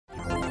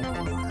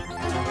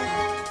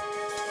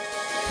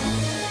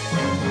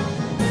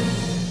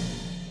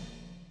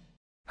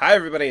Hi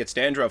everybody, it's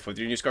Dandruff with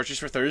your news Cartridge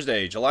for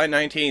Thursday, July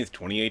 19th,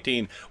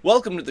 2018.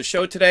 Welcome to the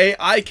show today.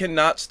 I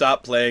cannot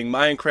stop playing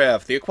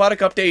Minecraft. The aquatic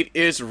update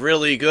is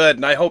really good,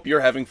 and I hope you're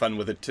having fun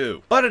with it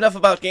too. But enough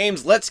about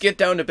games, let's get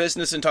down to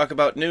business and talk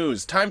about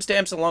news.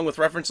 Timestamps along with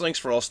reference links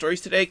for all stories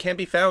today can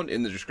be found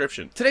in the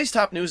description. Today's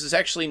top news is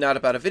actually not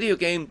about a video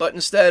game, but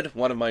instead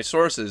one of my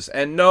sources.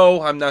 And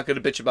no, I'm not going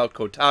to bitch about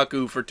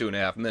Kotaku for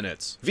 2.5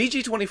 minutes.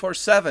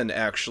 VG247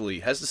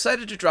 actually has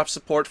decided to drop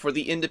support for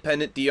the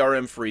independent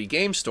DRM-free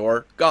game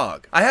store,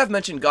 GoG. I have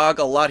mentioned GoG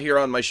a lot here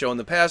on my show in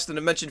the past, and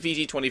I've mentioned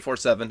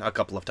VG247 a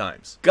couple of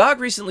times. GoG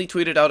recently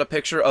tweeted out a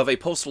picture of a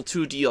Postal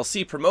 2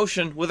 DLC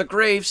promotion with a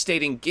grave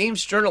stating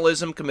games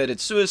journalism committed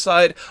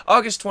suicide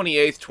August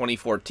 28th,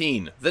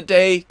 2014, the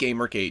day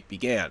Gamergate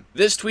began.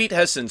 This tweet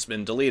has since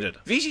been deleted.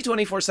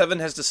 VG247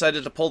 has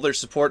decided to pull their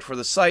support for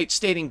the site,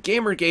 stating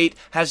Gamergate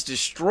has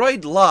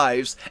destroyed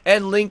lives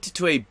and linked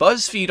to a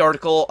BuzzFeed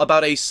article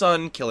about a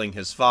son killing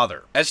his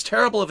father. As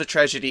terrible of a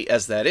tragedy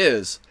as that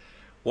is,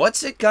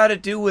 what's it got to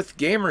do with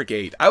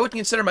Gamergate? I would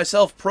consider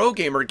myself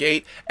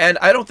pro-Gamergate, and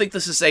I don't think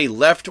this is a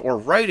left or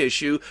right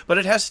issue, but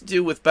it has to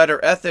do with better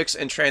ethics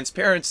and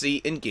transparency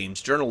in games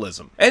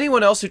journalism.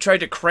 Anyone else who tried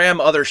to cram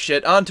other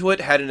shit onto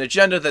it had an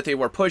agenda that they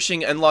were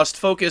pushing and lost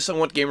focus on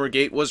what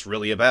Gamergate was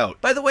really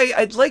about. By the way,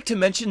 I'd like to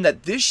mention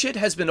that this shit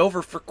has been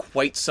over for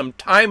quite some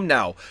time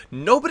now.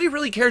 Nobody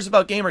really cares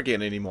about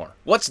Gamergate anymore.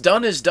 What's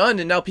done is done,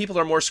 and now people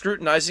are more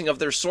scrutinizing of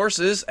their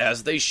sources,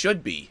 as they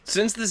should be.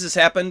 Since this has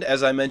happened,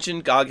 as I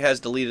mentioned, GoG has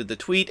deleted the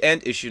tweet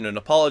and issued an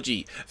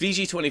apology.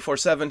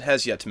 VG247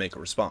 has yet to make a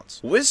response.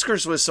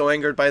 Whiskers was so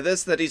angered by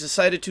this that he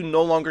decided to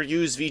no longer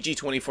use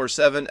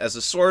VG247 as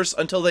a source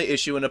until they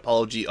issue an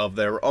apology of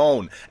their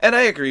own, and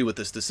I agree with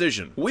this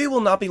decision. We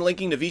will not be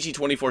linking to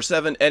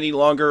VG247 any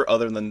longer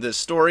other than this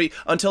story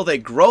until they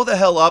grow the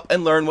hell up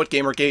and learn what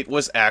Gamergate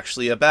was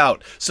actually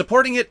about.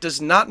 Supporting it does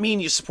not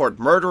mean you support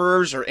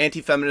murderers or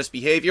anti-feminist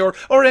behavior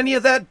or any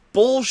of that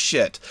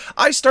bullshit.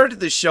 I started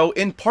this show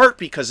in part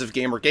because of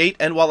Gamergate,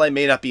 and while I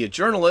may not be a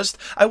journalist,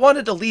 I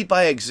wanted to lead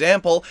by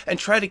example and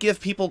try to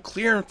give people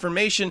clear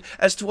information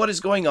as to what is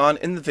going on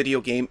in the video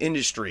game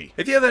industry.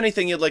 If you have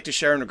anything you'd like to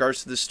share in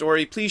regards to this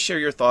story, please share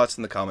your thoughts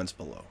in the comments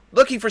below.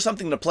 Looking for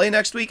something to play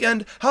next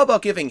weekend? How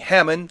about giving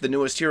Hammond, the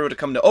newest hero to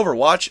come to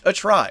Overwatch, a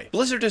try?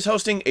 Blizzard is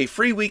hosting a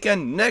free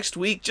weekend next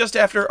week just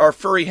after our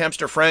furry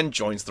hamster friend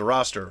joins the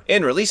roster.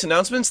 In release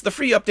announcements, the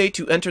free update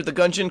to enter the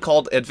Gungeon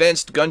called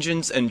Advanced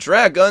Gungeons and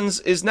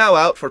Draguns is now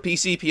out for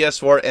PC,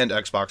 PS4, and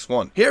Xbox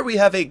One. Here we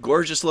have a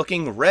gorgeous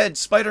looking red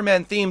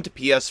Spider-Man themed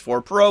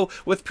PS4 Pro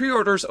with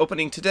pre-orders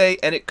opening today,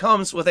 and it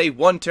comes with a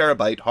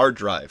 1TB hard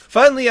drive.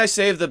 Finally, I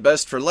saved the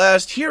best for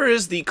last. Here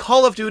is the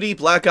Call of Duty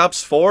Black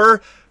Ops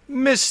 4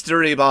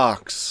 Mystery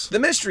Box. The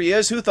mystery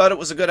is who thought it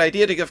was a good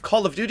idea to give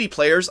Call of Duty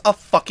players a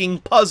fucking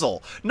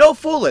puzzle. No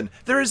foolin',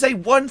 there is a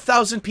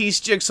 1,000-piece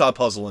jigsaw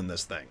puzzle in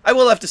this thing. I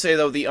will have to say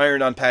though, the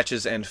iron-on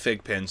patches and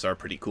fig pins are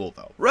pretty cool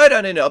though. Right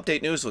on into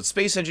update news with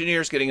Space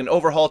Engineers getting an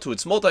overhaul to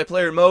its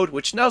multiplayer mode,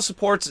 which now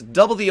supports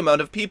double the amount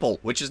of people,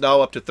 which is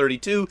now up to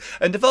 32,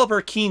 and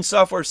developer Keen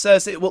Software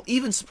says it will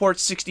even support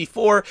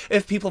 64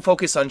 if people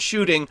focus on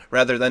shooting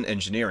rather than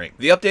engineering.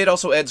 The update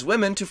also adds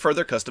women to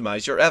further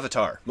customize your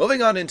avatar.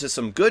 Moving on into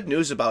some good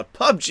news about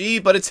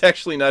PUBG, but it's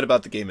actually not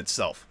about the game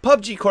itself.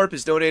 PUBG Corp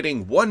is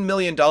donating $1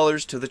 million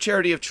to the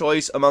charity of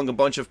choice among a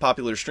bunch of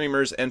popular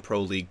streamers and Pro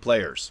League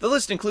players. The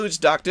list includes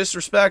Doc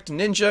Disrespect,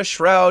 Ninja,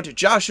 Shroud,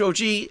 Josh OG,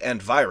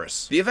 and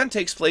Virus. The event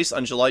takes place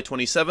on July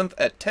 27th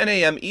at 10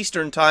 AM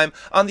Eastern Time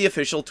on the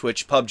official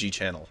Twitch PUBG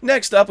channel.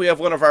 Next up, we have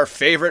one of our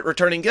favorite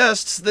returning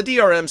guests, the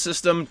DRM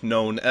system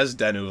known as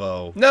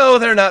Denuvo. No,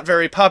 they're not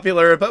very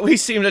popular, but we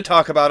seem to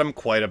talk about them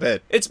quite a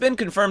bit. It's been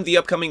confirmed the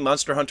upcoming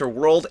Monster Hunter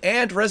World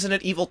and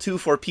Resident Evil 2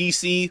 for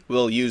PC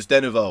will use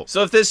Denuvo.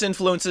 So if this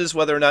influences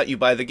whether or not you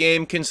buy the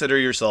game, consider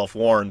yourself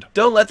warned.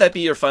 Don't let that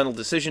be your final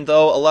decision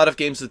though. A lot of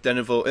games with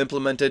Denuvo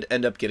implemented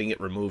end up getting it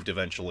removed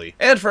eventually.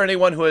 And for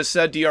anyone who has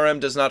said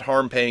DRM does not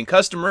harm paying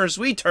customers,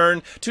 we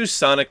turn to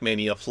Sonic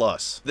Mania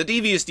Plus. The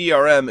devious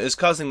DRM is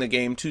causing the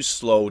game to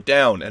slow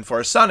down, and for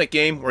a Sonic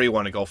game where you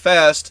want to go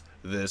fast,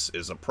 this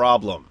is a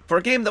problem. For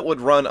a game that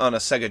would run on a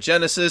Sega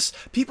Genesis,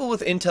 people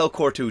with Intel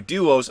Core 2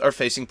 Duos are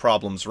facing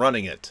problems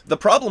running it. The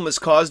problem is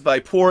caused by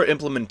poor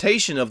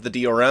implementation of the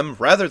DRM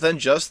rather than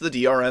just the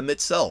DRM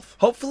itself.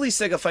 Hopefully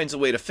Sega finds a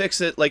way to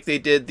fix it like they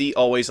did the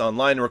Always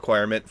Online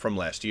requirement from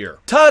last year.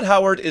 Todd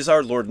Howard is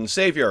our Lord and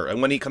Savior,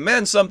 and when he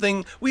commands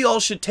something, we all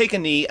should take a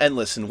knee and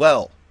listen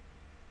well.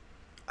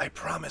 I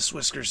promise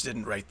Whiskers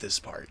didn't write this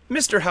part.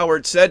 Mr.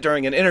 Howard said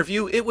during an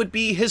interview it would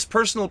be his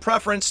personal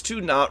preference to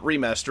not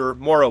remaster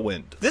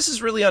Morrowind. This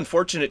is really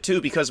unfortunate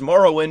too because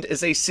Morrowind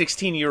is a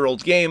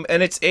 16-year-old game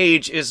and its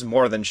age is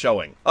more than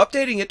showing.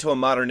 Updating it to a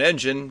modern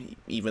engine,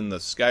 even the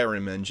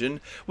Skyrim engine,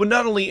 would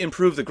not only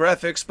improve the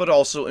graphics but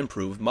also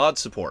improve mod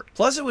support.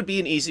 Plus it would be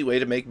an easy way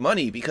to make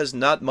money because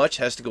not much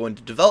has to go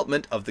into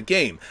development of the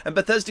game, and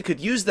Bethesda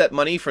could use that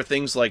money for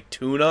things like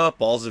tuna,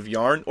 balls of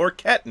yarn, or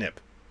catnip.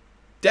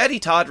 Daddy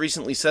Todd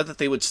recently said that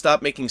they would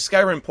stop making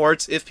Skyrim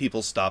ports if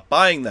people stopped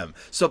buying them.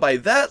 So by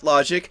that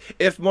logic,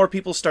 if more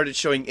people started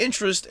showing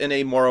interest in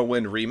a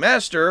Morrowind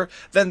remaster,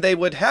 then they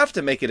would have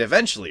to make it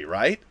eventually,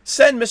 right?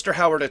 Send Mr.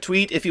 Howard a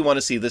tweet if you want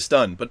to see this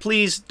done, but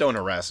please don't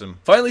harass him.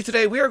 Finally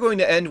today, we are going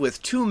to end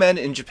with 2 men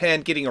in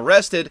Japan getting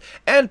arrested,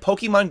 and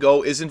Pokemon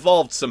Go is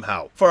involved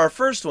somehow. For our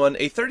first one,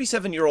 a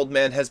 37-year-old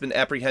man has been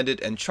apprehended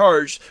and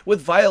charged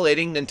with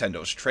violating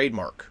Nintendo's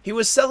trademark. He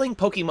was selling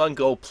Pokemon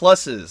Go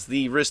Pluses,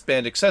 the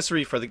wristband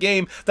accessory for the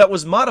game that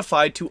was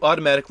modified to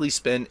automatically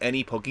spin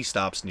any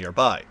Pokestops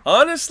nearby.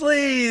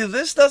 Honestly,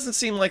 this doesn't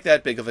seem like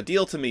that big of a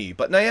deal to me,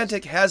 but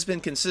Niantic has been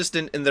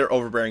consistent in their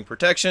overbearing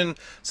protection,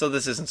 so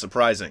this isn't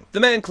surprising.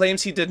 The man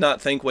claims he did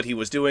not think what he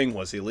was doing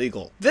was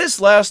illegal. This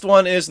last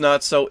one is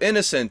not so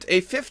innocent.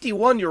 A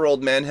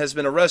 51-year-old man has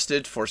been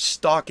arrested for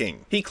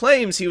stalking. He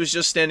claims he was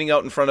just standing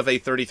out in front of a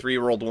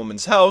 33-year-old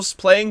woman's house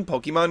playing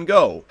Pokemon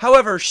Go.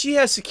 However, she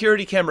has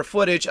security camera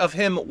footage of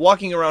him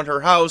walking around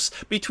her house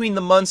between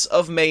the months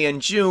of May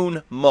and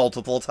June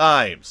multiple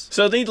times.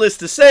 So needless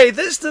to say,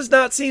 this does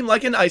not seem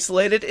like an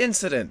isolated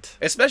incident,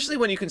 especially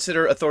when you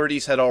consider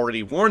authorities had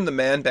already warned the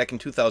man back in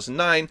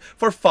 2009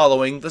 for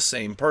following the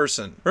same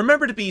person.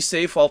 Remember to be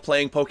safe while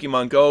playing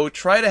Pokemon Go,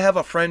 try to have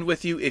a friend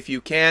with you if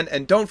you can,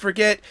 and don't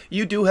forget,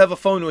 you do have a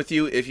phone with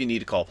you if you need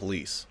to call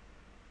police.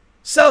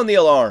 Sound the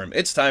alarm!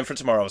 It's time for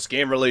tomorrow's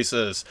game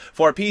releases.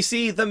 For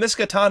PC, the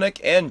Miskatonic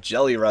and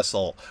Jelly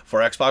Wrestle. For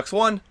Xbox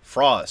One,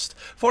 Frost.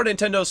 For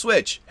Nintendo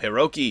Switch,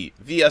 Hiroki,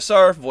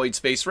 VSR, Void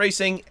Space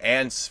Racing,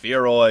 and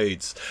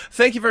Spheroids.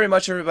 Thank you very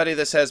much, everybody.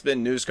 This has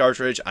been News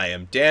Cartridge. I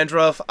am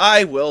Dandruff.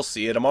 I will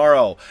see you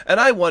tomorrow. And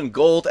I won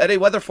gold at a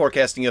weather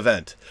forecasting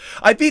event.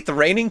 I beat the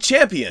reigning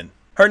champion.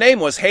 Her name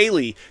was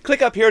Haley.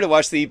 Click up here to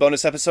watch the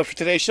bonus episode for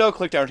today's show.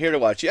 Click down here to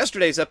watch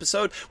yesterday's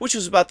episode, which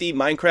was about the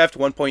Minecraft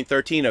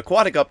 1.13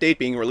 aquatic update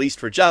being released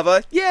for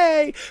Java.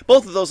 Yay!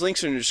 Both of those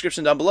links are in the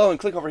description down below, and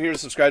click over here to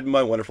subscribe to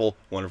my wonderful,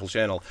 wonderful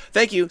channel.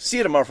 Thank you. See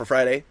you tomorrow for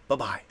Friday.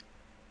 Bye-bye.